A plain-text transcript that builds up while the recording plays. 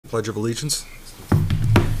Pledge of Allegiance. I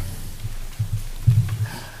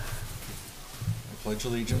pledge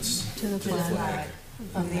allegiance to the flag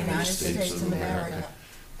of the United States of America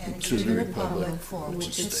and to the republic for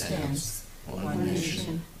which it stands, one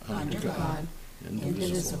nation, under God,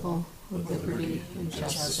 indivisible, with liberty and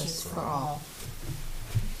justice for all.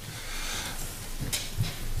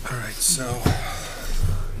 All right, so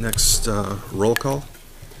next roll call.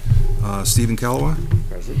 Stephen Calloway.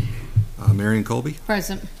 Present. Marion Colby.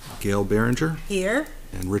 Present. Gail Behringer. Here.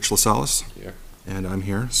 And Rich LaSalle. Here. And I'm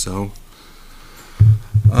here. So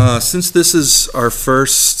since this is our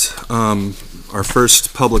first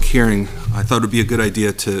public hearing, I thought it would be a good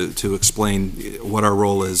idea to explain what our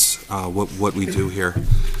role is, what we do here.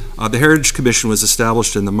 The Heritage Commission was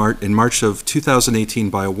established in March of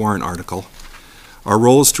 2018 by a warrant article. Our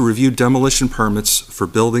role is to review demolition permits for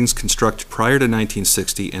buildings constructed prior to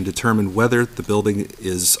 1960 and determine whether the building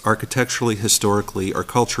is architecturally, historically, or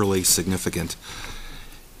culturally significant.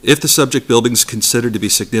 If the subject building is considered to be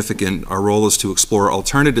significant, our role is to explore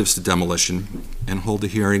alternatives to demolition and hold a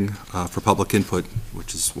hearing for public input,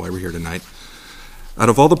 which is why we're here tonight. Out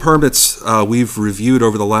of all the permits we've reviewed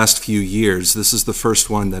over the last few years, this is the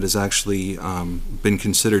first one that has actually been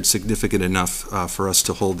considered significant enough for us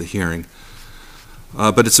to hold the hearing.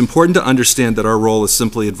 But it's important to understand that our role is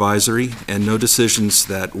simply advisory, and no decisions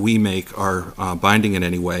that we make are binding in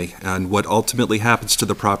any way, and what ultimately happens to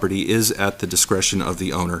the property is at the discretion of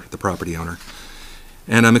the owner, the property owner.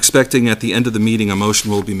 And I'm expecting at the end of the meeting a motion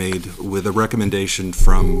will be made with a recommendation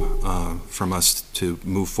from us to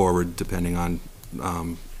move forward depending on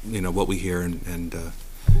what we hear and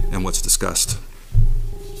what's discussed.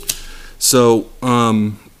 So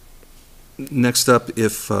next up,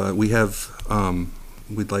 if we have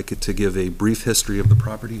we'd like it to give a brief history of the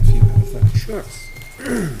property, if you have that. Sure.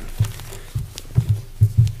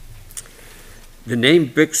 The name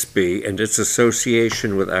Bixby and its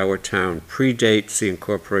association with our town predates the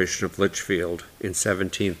incorporation of Litchfield in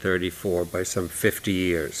 1734 by some 50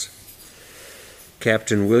 years.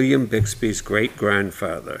 Captain William Bixby's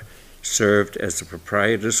great-grandfather served as the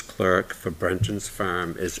proprietor's clerk for Brenton's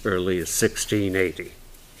Farm as early as 1680.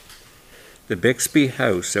 The Bixby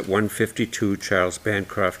House at 152 Charles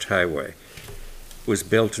Bancroft Highway was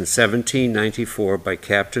built in 1794 by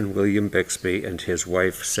Captain William Bixby and his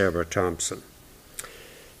wife Sarah Thompson.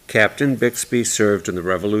 Captain Bixby served in the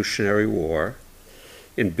Revolutionary War.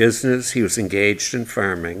 In business, he was engaged in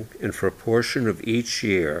farming, and for a portion of each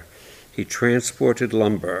year, he transported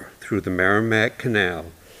lumber through the Merrimack Canal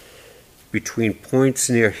between points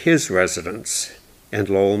near his residence and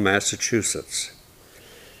Lowell, Massachusetts.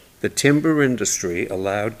 The timber industry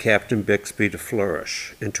allowed Captain Bixby to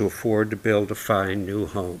flourish and to afford to build a fine new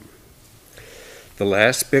home. The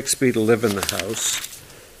last Bixby to live in the house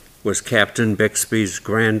was Captain Bixby's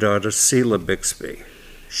granddaughter, Selah Bixby.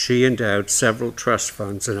 She endowed several trust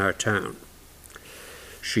funds in our town.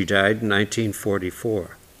 She died in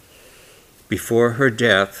 1944. Before her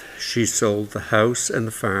death, she sold the house and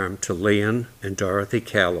the farm to Leon and Dorothy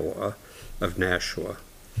Calloway of Nashua.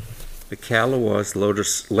 The Calloways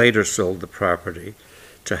later sold the property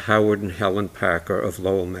to Howard and Helen Parker of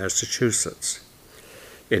Lowell, Massachusetts.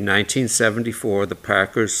 In 1974, the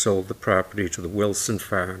Parkers sold the property to the Wilson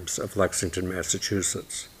Farms of Lexington,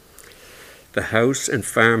 Massachusetts. The house and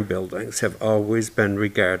farm buildings have always been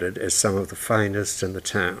regarded as some of the finest in the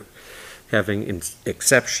town, having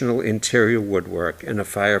exceptional interior woodwork and a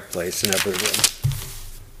fireplace in every room.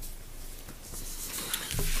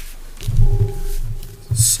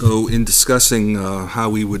 So in discussing how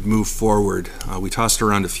we would move forward, we tossed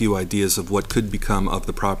around a few ideas of what could become of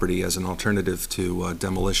the property as an alternative to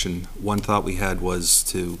demolition. One thought we had was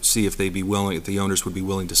to see if the owners would be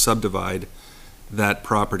willing to subdivide that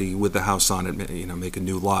property with the house on it, make a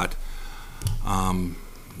new lot.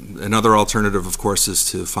 Another alternative, of course, is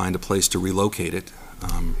to find a place to relocate it.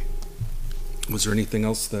 Was there anything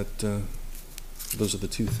else that, those are the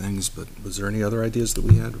two things, but was there any other ideas that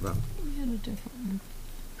we had about? We had a different one.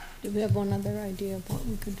 Did we have one other idea of what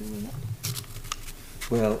we could do with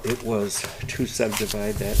it? Well, it was to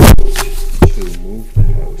subdivide that house, to move the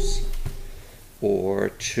house, or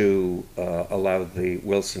to allow the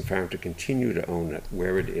Wilson Farm to continue to own it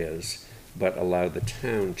where it is, but allow the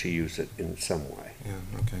town to use it in some way.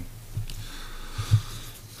 Yeah, okay.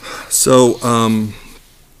 So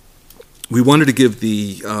we wanted to give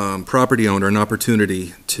the property owner an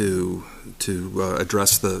opportunity to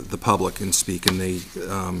address the public and speak, and they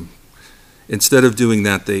instead of doing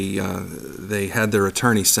that, they had their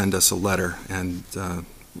attorney send us a letter, and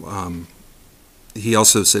he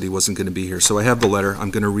also said he wasn't going to be here. So I have the letter.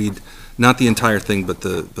 I'm going to read not the entire thing, but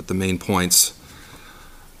the main points.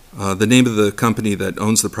 The name of the company that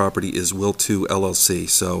owns the property is Will2 LLC.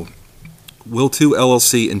 So Will2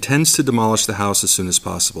 LLC intends to demolish the house as soon as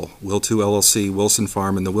possible. Will2 LLC, Wilson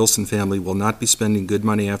Farm, and the Wilson family will not be spending good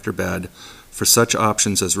money after bad for such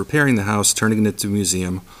options as repairing the house, turning it into a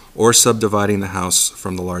museum, or subdividing the house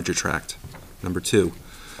from the larger tract. Number 2,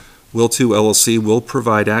 Will2 LLC will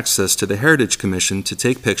provide access to the Heritage Commission to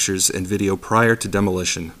take pictures and video prior to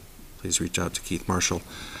demolition. Please reach out to Keith Marshall.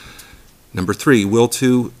 Number 3,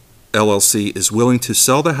 Will2 LLC is willing to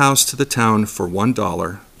sell the house to the town for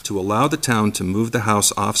 $1 to allow the town to move the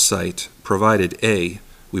house off-site, provided A,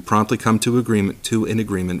 we promptly come to an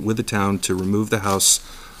agreement with the town to remove the house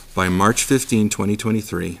by March 15,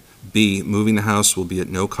 2023. B, moving the house will be at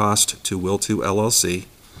no cost to Will2 LLC.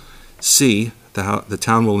 C, the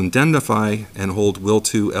town will indemnify and hold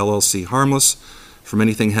Will2 LLC harmless from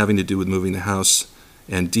anything having to do with moving the house.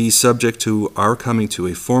 And D, subject to our coming to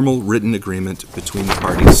a formal written agreement between the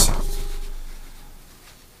parties.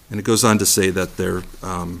 And it goes on to say that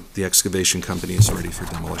the excavation company is ready for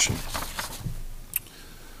demolition.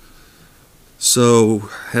 So,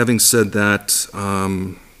 having said that,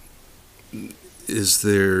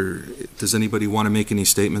 does anybody want to make any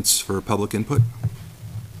statements for public input?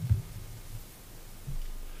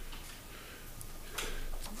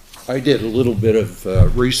 I did a little bit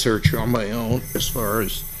of research on my own as far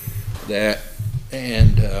as that,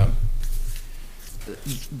 and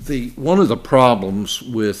one of the problems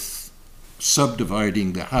with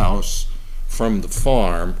subdividing the house from the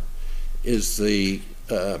farm is the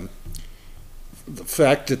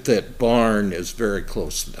fact that that barn is very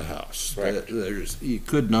close to the house. Right. You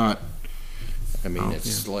could not. I mean,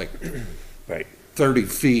 it's like Right. 30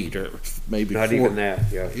 feet or maybe Not even that,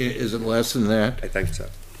 yeah. Is it less than that? I think so.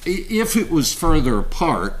 If it was further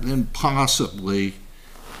apart, then possibly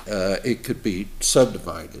it could be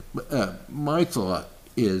subdivided. My thought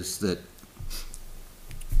is that,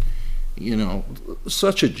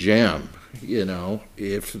 such a gem,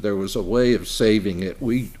 if there was a way of saving it,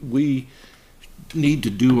 we need to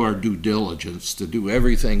do our due diligence to do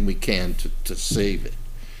everything we can to save it.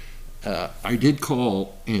 I did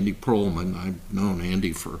call Andy Perlman. I've known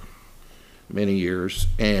Andy for many years,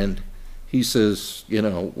 and he says,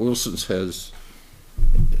 Wilson's has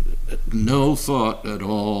no thought at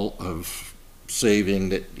all of saving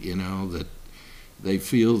that, that they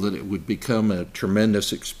feel that it would become a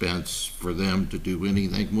tremendous expense for them to do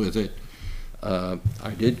anything with it. I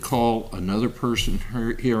did call another person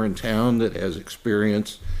here in town that has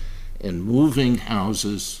experience in moving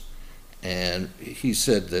houses, and he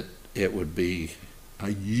said that it would be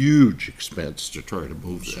a huge expense to try to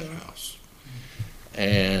move that house.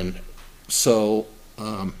 And so,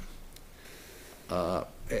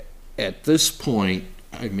 at this point,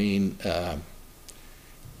 I mean,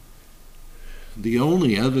 the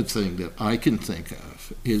only other thing that I can think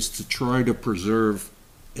of is to try to preserve,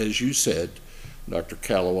 as you said, Dr.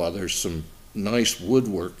 Callaway, there's some nice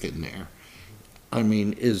woodwork in there. I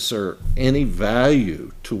mean, is there any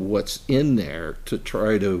value to what's in there to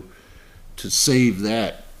try to save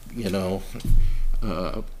that,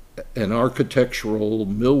 an architectural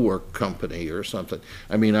millwork company or something?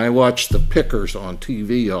 I mean, I watch the Pickers on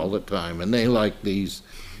TV all the time, and they like these,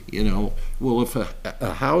 well, if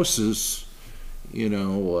a house is,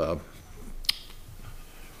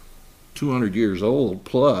 200 years old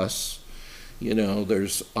plus,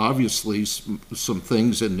 there's obviously some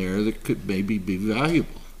things in there that could maybe be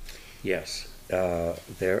valuable. Yes.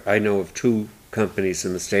 I know of two companies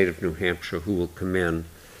in the state of New Hampshire who will come in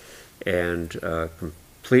and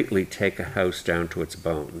completely take a house down to its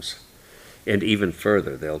bones. And even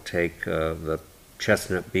further, they'll take the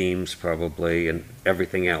chestnut beams probably and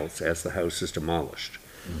everything else as the house is demolished.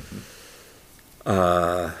 Mm-hmm.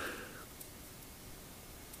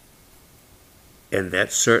 And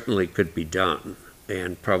that certainly could be done,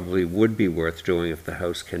 and probably would be worth doing if the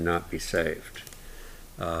house cannot be saved.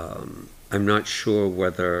 I'm not sure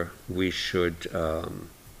whether we should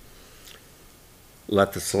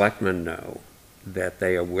let the selectmen know that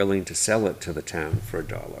they are willing to sell it to the town for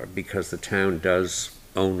 $1, because the town does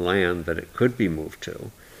own land that it could be moved to.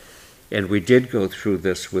 And we did go through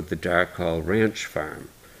this with the Dark Hall Ranch farm,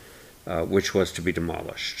 which was to be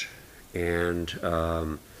demolished. And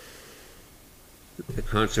the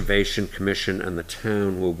Conservation Commission and the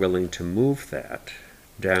town were willing to move that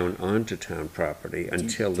down onto town property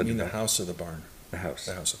until Do you mean the house or the barn? the house.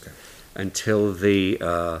 The house, okay. Until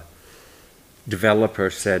the developer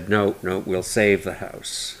said, no, we'll save the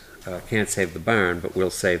house. Can't save the barn, but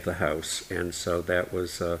we'll save the house. And so that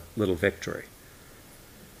was a little victory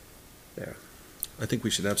there. I think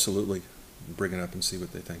we should absolutely bring it up and see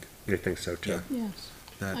what they think. You think so too? Yeah. Yes.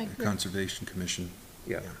 that agree. Conservation Commission.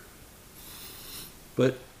 Yeah.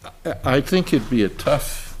 But I think it'd be a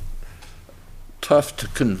tough to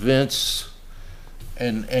convince,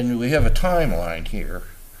 and we have a timeline here.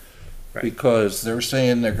 Right. Because they're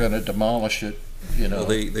saying they're gonna demolish it, you know. Well,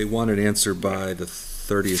 they want an answer by the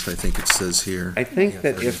 30th, I think it says here. I think Yeah,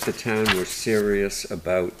 that 30th. if the town were serious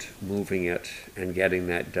about moving it and getting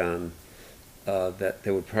that done, that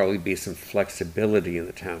there would probably be some flexibility in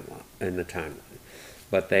the timeline.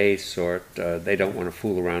 But they don't want to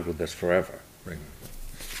fool around with this forever. Yeah,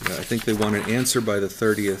 I think they want an answer by the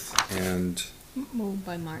 30th and, Moved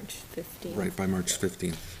by March 15th. right, by March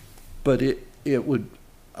 15th. But it would,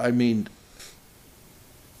 I mean,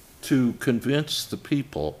 to convince the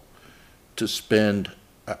people to spend,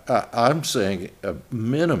 I'm saying a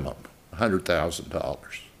minimum $100,000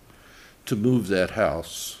 to move that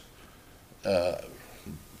house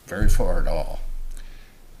very far at all.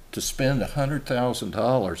 To spend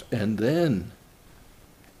 $100,000 and then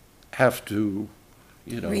have to,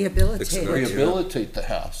 you know, Rehabilitate it. rehabilitate the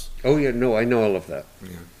house. Oh, yeah, no, I know all of that.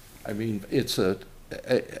 I mean, it's a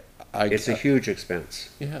Huge expense.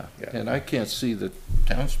 yeah, Yeah. and I can't see the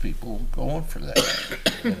townspeople going for that,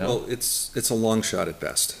 you know? Well, it's a long shot at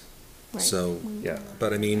best. Right. So, Yeah.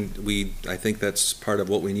 but I mean, I think that's part of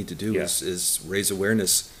what we need to do Yeah. is raise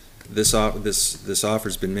awareness. This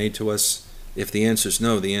offer's been made to us. If the answer's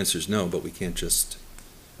no, the answer's no, but we can't just,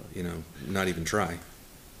 not even try.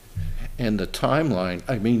 And the timeline,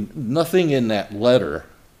 I mean, nothing in that letter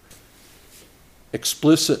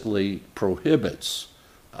explicitly prohibits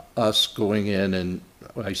us going in and,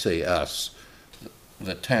 when I say us,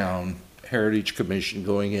 the town, Heritage Commission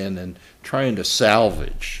going in and trying to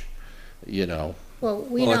salvage, you know. Well,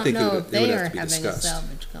 we Well, I don't think it know would- if it would they have are to be having a discussed.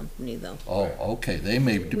 salvage company, though. Oh, okay, they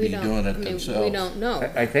may We be don't- doing I it mean, themselves. We don't know.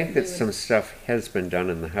 I think that We would- some stuff has been done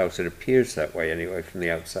in the house. It appears that way anyway from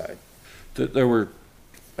the outside. There were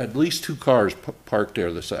at least 2 cars parked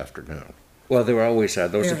there this afternoon. Well, there always are.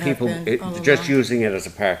 Those There are have people been all just along. using it as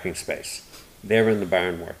a parking space. They're in the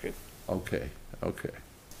barn working. Okay.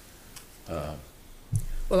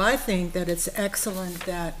 Well, I think that it's excellent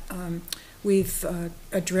that we've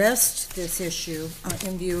addressed this issue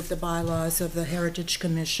in view of the bylaws of the Heritage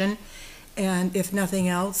Commission. And if nothing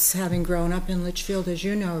else, having grown up in Litchfield, as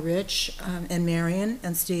you know, Rich, and Marion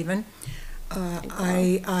and Stephen,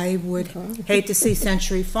 I would hate to see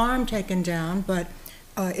Century Farm taken down, but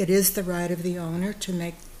it is the right of the owner to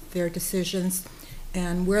make their decisions.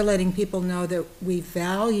 And we're letting people know that we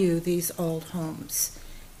value these old homes.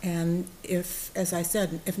 And if, as I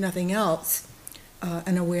said, if nothing else,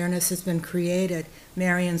 an awareness has been created.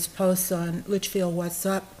 Marion's posts on Litchfield What's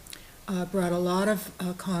Up brought a lot of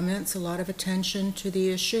comments, a lot of attention to the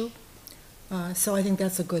issue. So I think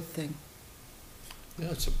that's a good thing.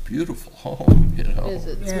 Yeah, it's a beautiful home, you know. It's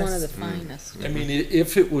one of Yes. the finest. I mean,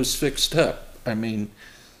 if it was fixed up, I mean,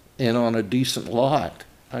 and on a decent lot,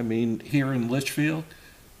 I mean, here in Litchfield,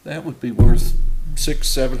 that would be worth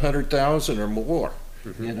 $600,000-700,000 or more,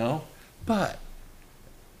 you know? But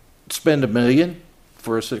spend $1 million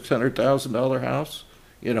for a $600,000 house,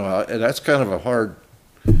 you know, that's kind of a hard,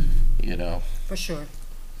 you know, For sure.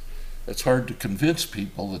 it's hard to convince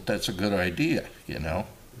people that that's a good idea, you know?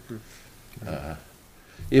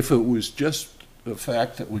 If it was just the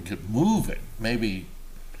fact that we could move it, maybe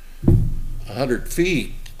 100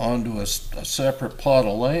 feet onto a separate plot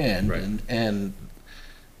of land Right. and,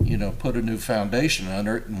 you know, put a new foundation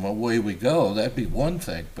under it and away we go, that'd be one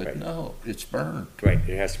thing, but Right. no, it's burned. Right,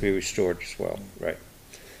 it has to be restored as well, right.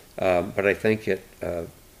 But I think it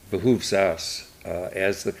behooves us,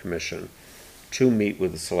 as the commission, to meet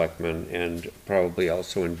with the selectmen and probably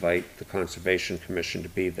also invite the Conservation Commission to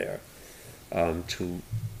be there, to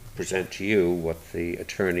present to you what the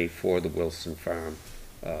attorney for the Wilson Farm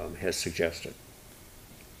has suggested.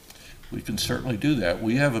 We can certainly do that.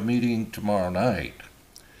 We have a meeting tomorrow night.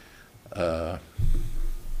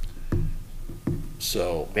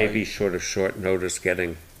 So. Maybe short notice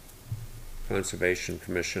getting Conservation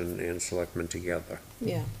Commission and selectmen together.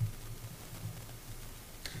 Yeah.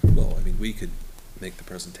 Well, I mean, we could make the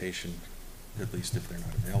presentation, at least if they're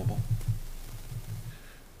not available.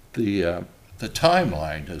 The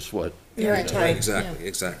timeline is what, Very tight.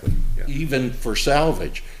 Exactly, yeah. even for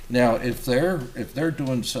salvage. Now, if they're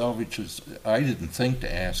doing salvages, I didn't think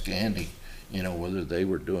to ask Andy, you know, whether they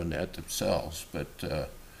were doing that themselves, but,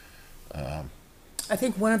 I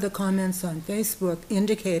think one of the comments on Facebook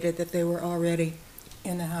indicated that they were already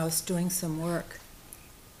in the house doing some work.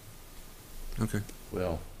 Okay.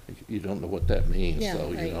 well, you don't know what that means, Yeah, so,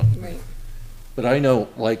 you right, know. right. But I know,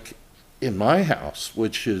 like, in my house,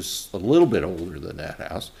 which is a little bit older than that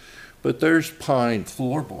house, But there's pine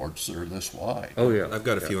floorboards that are this wide. Oh, yeah. I've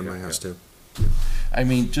got a few in my house too. I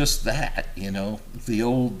mean, just that, the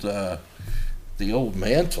old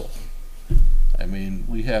mantle. I mean,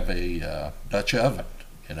 we have a Dutch oven,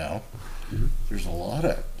 There's a lot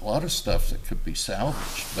of stuff that could be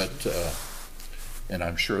salvaged, but and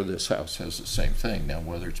I'm sure this house has the same thing. Now,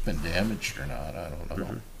 whether it's been damaged or not, I don't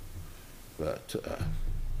know. But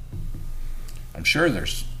I'm sure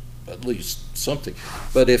there's at least something.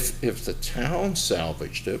 But if the town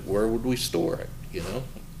salvaged it, where would we store it,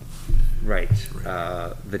 Right.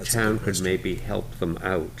 The That's a town good could question. maybe help them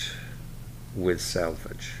out with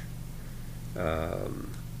salvage.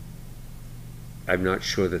 I'm not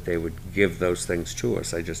sure that they would give those things to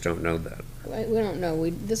us. I just don't know that. We don't know.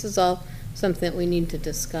 This is all something that we need to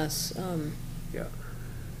discuss. Yeah.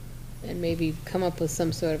 And maybe come up with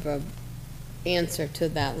some sort of a answer to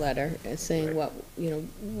that letter, saying Right.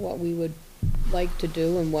 what we would like to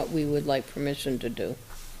do and what we would like permission to do.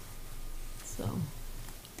 So,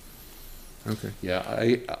 Okay. Yeah,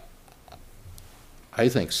 I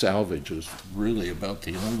think salvage is really about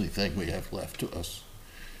the only thing we have left to us,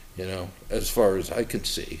 as far as I can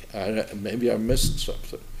see. Maybe I'm missing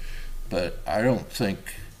something, but I don't think,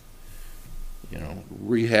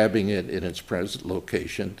 rehabbing it in its present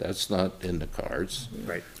location, that's not in the cards.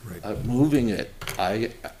 Right. Moving it, I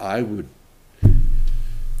would,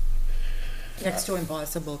 Next to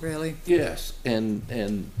impossible, really. yes,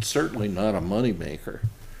 and certainly not a moneymaker.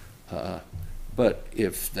 But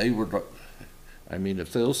if they were,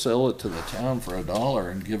 if they'll sell it to the town for $1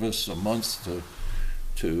 and give us a month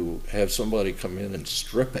to have somebody come in and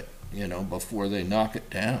strip it, before they knock it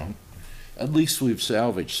down, at least we've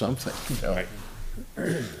salvaged something. Right.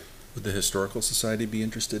 Would the Historical Society be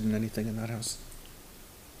interested in anything in that house?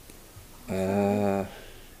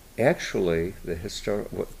 Actually,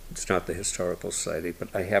 it's not the Historical Society, but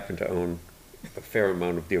I happen to own a fair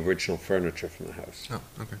amount of the original furniture from the house, Oh,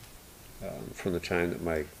 okay. from the time that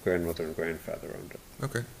my grandmother and grandfather owned it.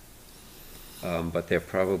 Okay. But there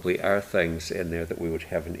probably are things in there that we would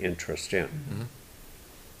have an interest in.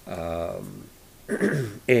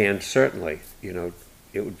 And certainly,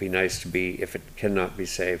 it would be nice to be, if it cannot be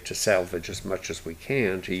saved, to salvage as much as we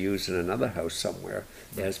can to use in another house somewhere.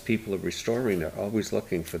 As people are restoring, they're always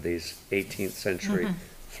looking for these 18th century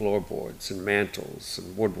floorboards and mantels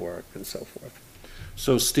and woodwork and so forth.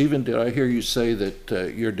 So, Stephen, did I hear you say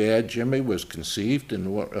that your dad, Jimmy, was conceived in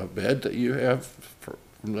a bed that you have from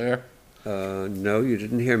there? No, you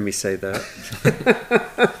didn't hear me say that.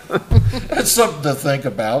 That's something to think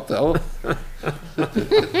about, though.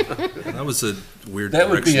 That was a weird That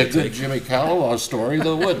would be a direction to good take. Jimmy Calloway story,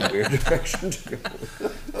 though, wouldn't it? Weird direction to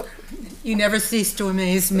go. You never cease to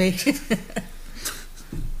amaze me.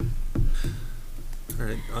 All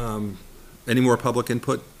right. Any more public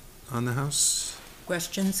input on the house?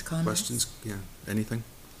 Questions, comments? Questions? Yeah, anything?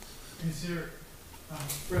 Is there,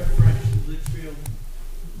 Brett French, Litchfield,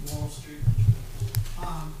 Wall Street,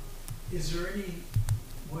 is there any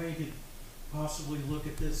way to possibly look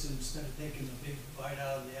at this instead of taking a big bite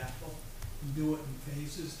out of the apple and do it in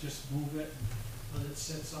phases, just move it and let it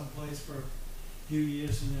sit someplace for a few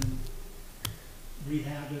years and then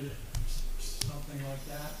rehab it, something like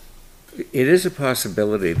that? It is a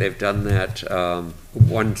possibility. They've done that.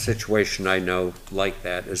 One situation I know like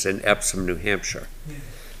that is in Epsom, New Hampshire. Yeah.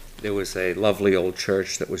 There was a lovely old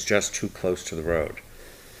church that was just too close to the road.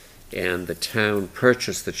 And the town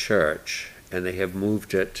purchased the church, and they have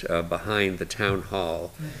moved it behind the town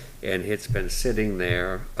hall. And it's been sitting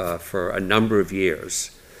there for a number of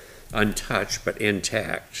years, untouched but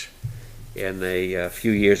intact. And they, a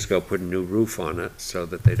few years ago, put a new roof on it so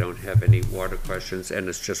that they don't have any water questions, and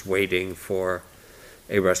it's just waiting for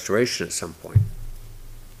a restoration at some point.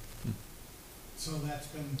 So that's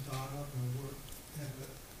been thought of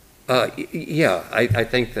or Yeah, I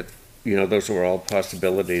think that, those were all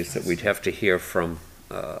possibilities that we'd have to hear from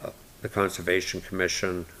the Conservation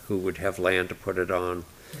Commission, who would have land to put it on,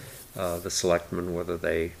 the selectmen, whether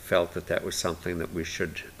they felt that that was something that we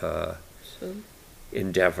should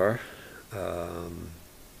endeavor.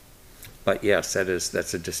 But yes,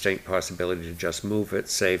 that's a distinct possibility to just move it,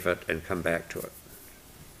 save it, and come back to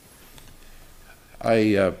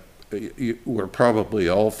it. We're probably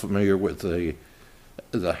all familiar with the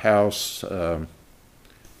house,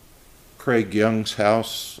 Craig Young's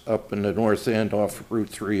house up in the north end off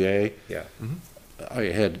Route 3A. Yeah. I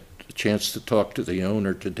had a chance to talk to the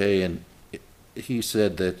owner today, and he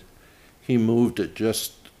said that he moved it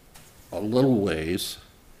just a little ways,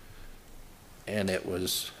 and it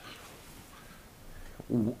was,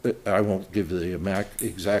 I won't give the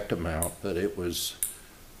exact amount, but it was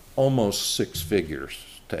almost 6 figures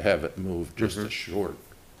to have it moved just a short.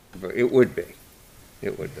 But it would be.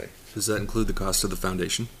 It would be. Does that include the cost of the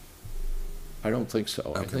foundation? I don't think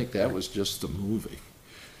so. I Okay. think that was just the moving.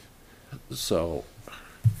 So,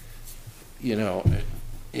 you know,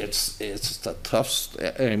 it's the tough,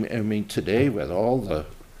 I mean, today with all the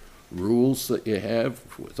rules that you have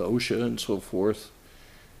with OSHA and so forth,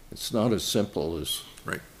 it's not as simple as.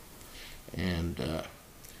 Right. And, Well,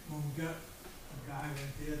 we've got a guy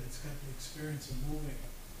right there that's got the experience of moving.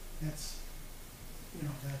 That's,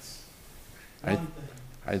 that's I- one thing.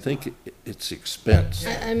 I think it's expense.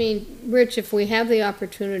 I mean, Rich, if we have the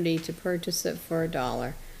opportunity to purchase it for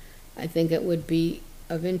 $1, I think it would be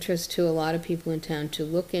of interest to a lot of people in town to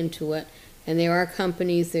look into it. And there are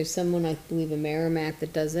companies, there's someone, I believe in Merrimack,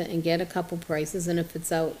 that does it, and get a couple prices, and if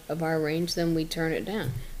it's out of our range, then we turn it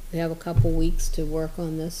down. We have a couple weeks to work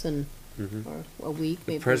on this, and, or a week,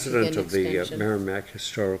 The maybe we could president get an of the extension. Merrimack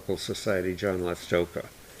Historical Society, John Lestoka,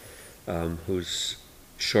 whose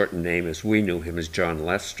shortened name is, we knew him as John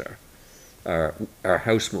Lester, are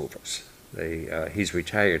house movers. He's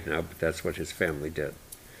retired now, but that's what his family did.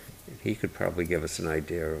 And he could probably give us an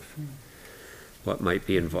idea of what might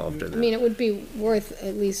be involved in I mean, it. it would be worth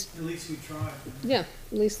at least, At least we tried. yeah,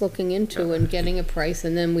 at least looking into and getting a price,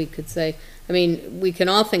 and then we could say, I mean, we can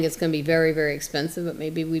all think it's gonna be very, very expensive, but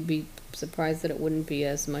maybe we'd be surprised that it wouldn't be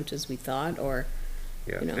as much as we thought, or,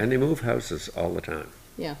 Yeah, you know. and they move houses all the time.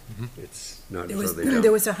 yeah. It's not There as was, though they there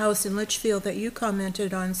don't. was a house in Litchfield that you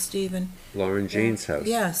commented on, Stephen. Lauren Jean's house.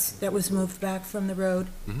 Yes, that was moved back from the road.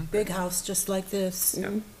 Mhm. Big house, just like this. Yeah.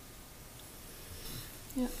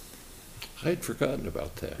 I'd forgotten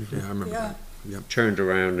about that. Yeah, I remember Yeah. that. Turned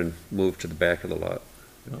around and moved to the back of the lot.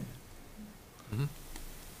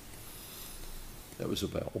 That was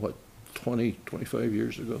about, what, 20, 25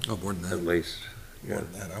 years ago? Oh, more than that. At least. More Yeah.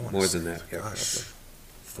 than that, I want to More say. than that, yeah, Gosh, probably.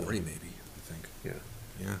 40 maybe, I think. Yeah.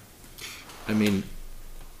 Yeah. I mean,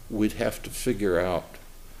 we'd have to figure out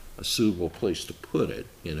a suitable place to put it,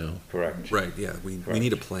 you know? Correct. Right, yeah, we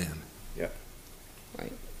need a plan. Yeah.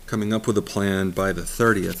 Right. Coming up with a plan by the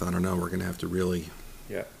 30th, I don't know, we're gonna have to really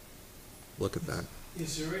Yeah. look at that.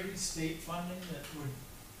 Is there any state funding that would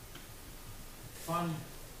fund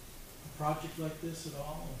a project like this at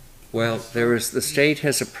all? Well, the state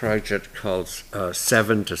has a project called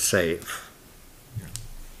Seven to Save.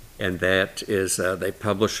 And that is, they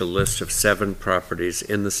publish a list of 7 properties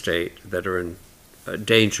in the state that are in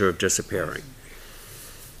danger of disappearing.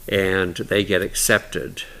 And they get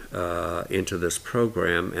accepted into this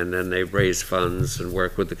program, and then they raise funds and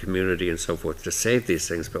work with the community and so forth to save these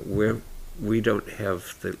things. But we don't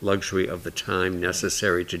have the luxury of the time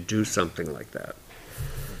necessary to do something like that.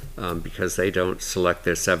 Because they don't select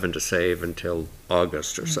their 7 to save until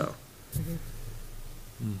August or so.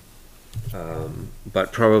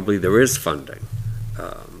 But probably there is funding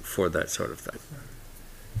for that sort of thing.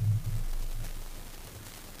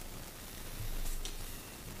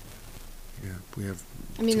 Yeah, we have,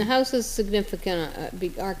 I mean, the house is significant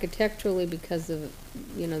architecturally because of,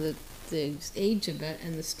 you know, the age of it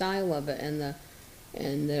and the style of it, and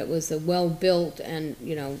that it was a well-built and,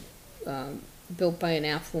 you know, built by an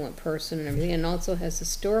affluent person and everything, and also has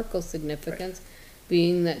historical significance,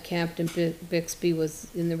 being that Captain Bixby was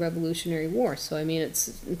in the Revolutionary War. So, I mean,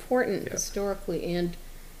 it's important Yeah. historically and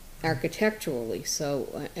architecturally,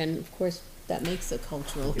 so, and of course, that makes it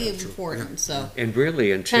culturally important, so. And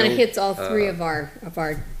really until. Kind of hits all three of our,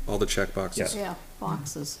 all the check boxes. yeah,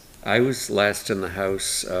 boxes. I was last in the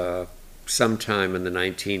house sometime in the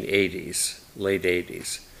 1980s, late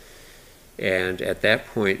 80s. And at that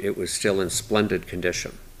point, it was still in splendid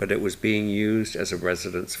condition, but it was being used as a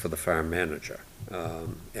residence for the farm manager.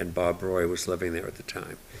 And Bob Roy was living there at the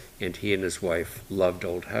time. And he and his wife loved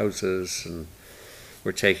old houses and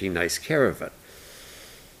were taking nice care of it.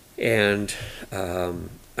 And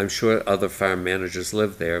I'm sure other farm managers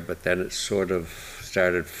lived there, but then it sort of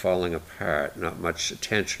started falling apart. Not much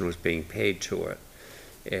attention was being paid to it.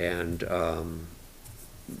 And,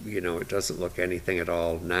 you know, it doesn't look anything at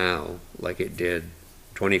all now like it did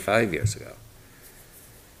 25 years ago.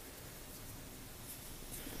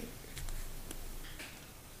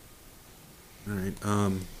 All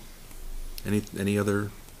right, any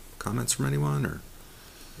other comments from anyone, or?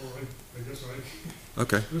 Well, I guess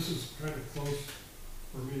Okay, this is kind of close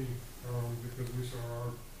for me, because we saw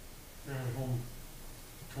our family home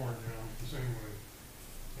torn down the same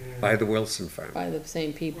way. And- By the Wilson farm. By the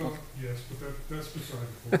same people. Well, yes, but that's beside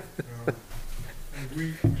the point. And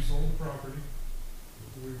we sold the property.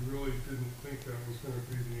 We really didn't think that was gonna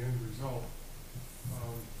be the end result.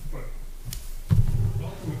 But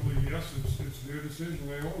ultimately, yes, it's their decision,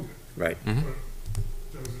 they owned it. Right. Mhm.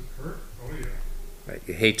 But does it hurt? Oh, yeah. Right,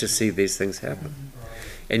 you hate to see these things happen.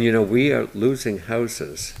 And you know, we are losing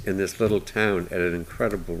houses in this little town at an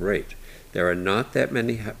incredible rate. There are not that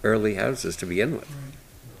many early houses to begin with.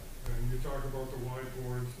 And you talk about the wide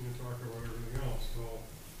boards and you talk about everything else, well,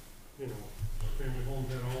 you know, family home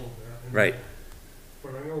had all of that. And Right.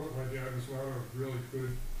 But I know that my dad was not a really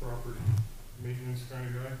good property maintenance kind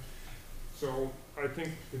of guy. So I think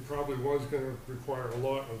it probably was gonna require a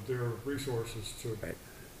lot of their resources to Right.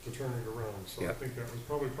 to turn it around. So I Yeah. think that was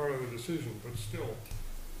probably part of the decision, but still,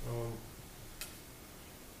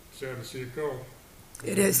 sad to see it go.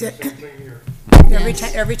 It is. Same thing here.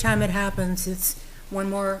 Every time it happens, it's one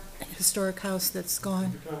more historic house that's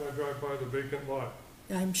gone. Every time I drive by the vacant lot,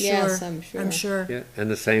 I'm sure. Yes, I'm sure. I'm sure. Yeah, and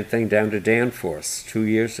the same thing down to Danforth 2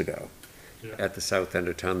 years ago yeah. at the south end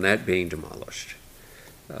of town, that being demolished.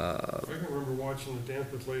 I can remember watching the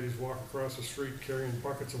Danforth ladies walk across the street carrying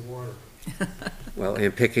buckets of water. Well,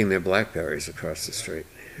 and picking their blackberries across the street,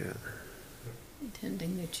 yeah.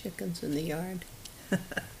 Tending the chickens in the yard.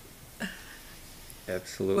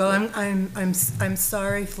 Absolutely. Well, I'm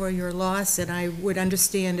sorry for your loss, and I would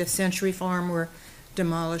understand if Century Farm were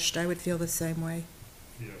demolished, I would feel the same way.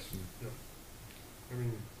 Yes, yeah. I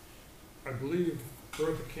mean, I believe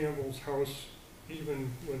Bertha Campbell's house,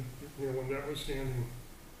 even when, you know, when that was standing,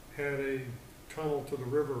 had a tunnel to the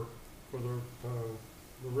river for the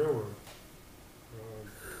railroad.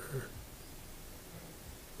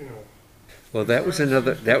 You know, Well, that was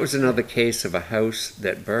another case of a house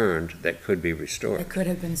that burned that could be restored. It could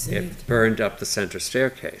have been saved. It burned up the center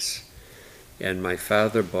staircase. And my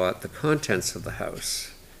father bought the contents of the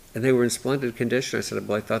house, and they were in splendid condition. I said,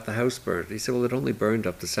 well, I thought the house burned. He said, well, it only burned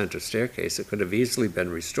up the center staircase. It could have easily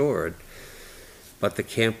been restored, but the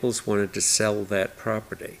Campbells wanted to sell that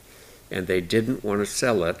property, and they didn't want to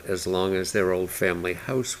sell it as long as their old family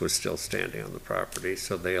house was still standing on the property,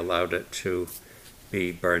 so they allowed it to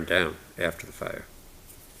be burned down after the fire.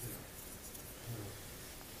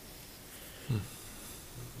 it's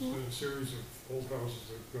been a series of old houses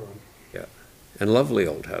that have gone. And lovely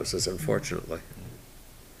old houses, unfortunately.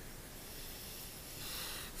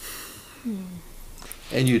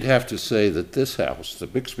 And you'd have to say that this house, the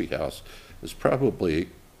Bixby house, is probably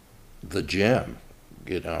the gem,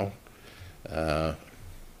 you know?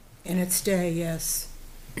 In its day, yes.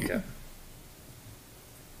 Yeah.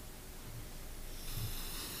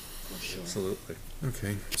 Absolutely.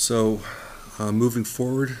 Okay, so, moving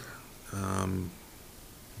forward,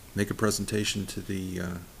 make a presentation to the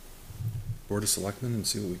Board of Selectmen and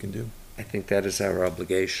see what we can do. I think that is our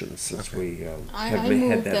obligation, since we I have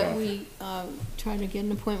move had that that off. we try to get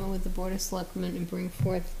an appointment with the Board of Selectmen and bring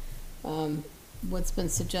forth what's been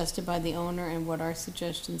suggested by the owner and what our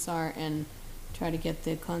suggestions are, and try to get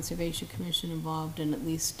the Conservation Commission involved and at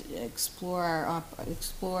least explore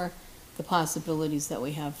the possibilities that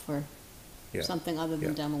we have for Yeah. something other than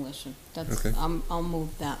Yeah. demolition. That's, Okay. I'll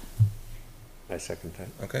move that I second that.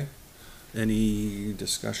 Okay. Any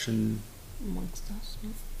discussion? amongst us.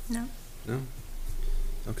 no? No?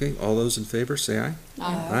 Okay, all those in favor, say aye.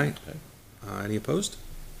 Aye. Aye. Any opposed?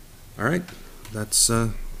 All right, that's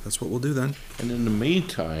what we'll do then. And in the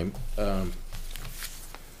meantime,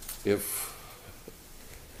 if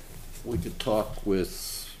we could talk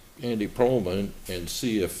with Andy Perlman and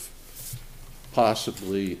see if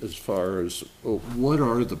possibly as far as, what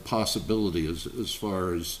are the possibilities as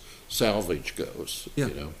far as salvage goes, Yeah,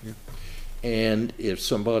 you know? yeah. And if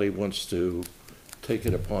somebody wants to take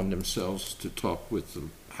it upon themselves to talk with the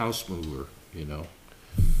house mover, you know?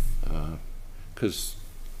 'Cause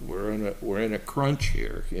we're in a crunch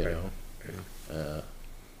here, you know?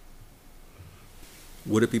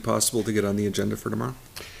 Would it be possible to get on the agenda for tomorrow?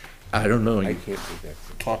 I don't know, I you can't do that.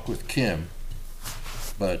 talk with Kim,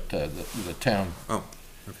 but the town Oh,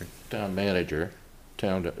 okay. town manager,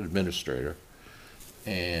 town administrator,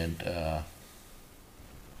 and,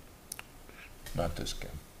 not this Kim,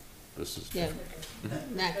 this is Yeah,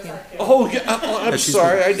 Kim. not Kim. Oh, yeah, I'm Yeah, she's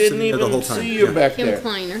sorry, I been didn't sitting there the even whole time, see you yeah. back Kim there.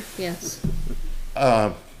 Kleiner, yes.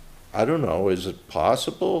 I don't know, is it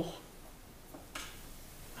possible?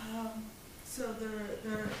 So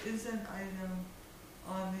there is an item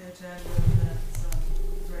on the agenda that's,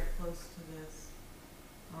 very close to this.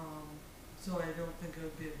 So I don't think it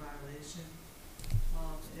would be a violation,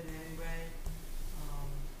 in any way.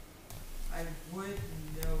 I would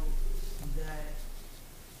note that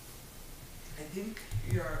I think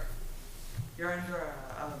you're under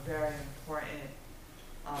a very important,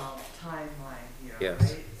 timeline here, Yes.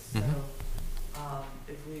 right? So, Mhm.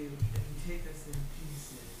 if we take this in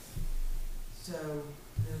pieces, so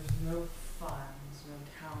there's no funds, no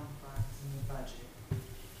town funds in the budget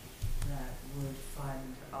that would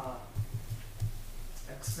fund,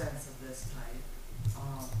 expense of this type.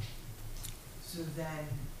 So then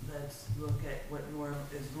let's look at what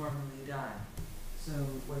is normally done. So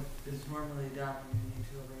what is normally done when you need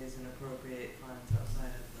to raise and appropriate funds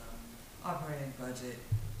outside of the operating budget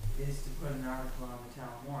is to put an article on the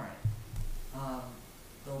town warrant.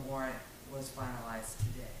 The warrant was finalized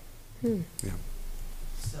today. Yeah.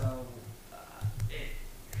 So, it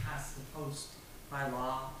has to post by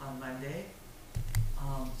law on Monday.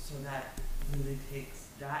 So that really takes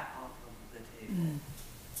that off of the table.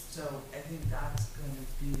 So I think that's gonna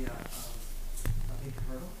be a big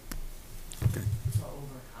hurdle Okay. to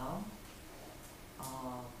overcome.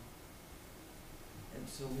 And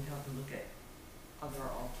so we have to look at other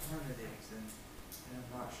alternatives, and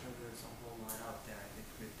I'm not sure there's a whole lot out there. I think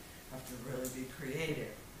we have to really be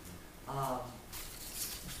creative.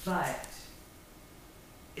 But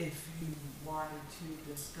if you wanted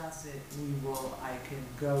to discuss it, I can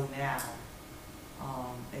go now,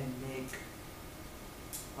 and make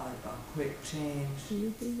a quick change,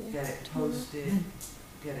 get it posted,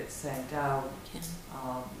 get it sent out.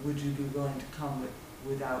 Would you be willing to come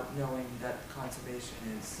without knowing that conservation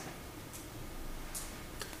is?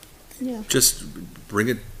 Yeah. Just bring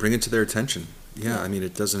it to their attention. Yeah, I mean,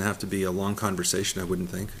 it doesn't have to be a long conversation, I wouldn't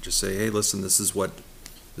think. Just say, hey, listen, this is what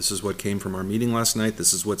came from our meeting last night,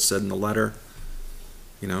 this is what's said in the letter.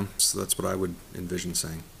 You know, so that's what I would envision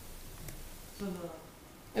saying. So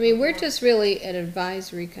I mean, we're just really an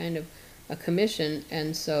advisory kind of a commission,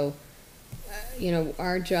 and so, you know,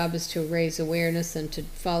 our job is to raise awareness and to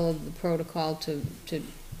follow the protocol, to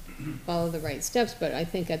follow the right steps. But I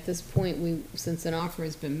think at this point, since an offer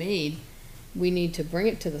has been made, we need to bring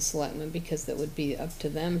it to the selectmen, because that would be up to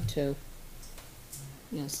them to,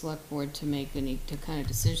 you know, select board to make any kind of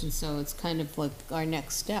decision. So it's kind of like our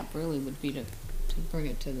next step really would be to bring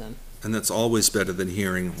it to them. And that's always better than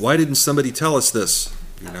hearing, why didn't somebody tell us this?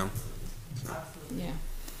 You know? absolutely. Yeah.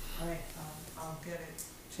 All right, I'll get it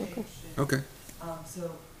changed. Okay. Okay.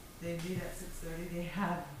 So they meet at 6:30. They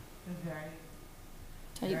have a very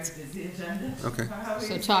Tight. busy agenda. Okay.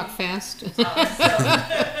 So talk fast. We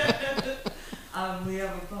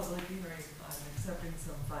have a public hearing on accepting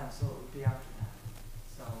some funds, so it would be after that.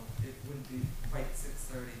 So it wouldn't be quite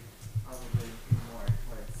 6:30, probably be more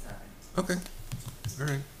towards 7. Okay. All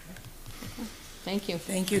right. Thank you.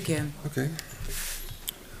 Thank you, Kim. Okay.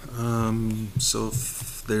 So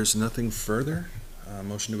if there's nothing further,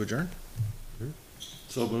 motion to adjourn?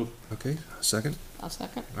 So move. Okay, second? I'll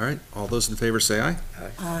second. All right, all those in favor say aye.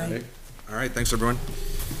 Aye. All right, thanks, everyone.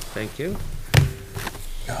 Thank you.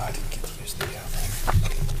 I didn't get to use the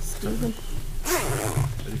Stephen? I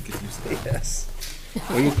didn't get to use the Yes.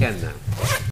 Well, you can now.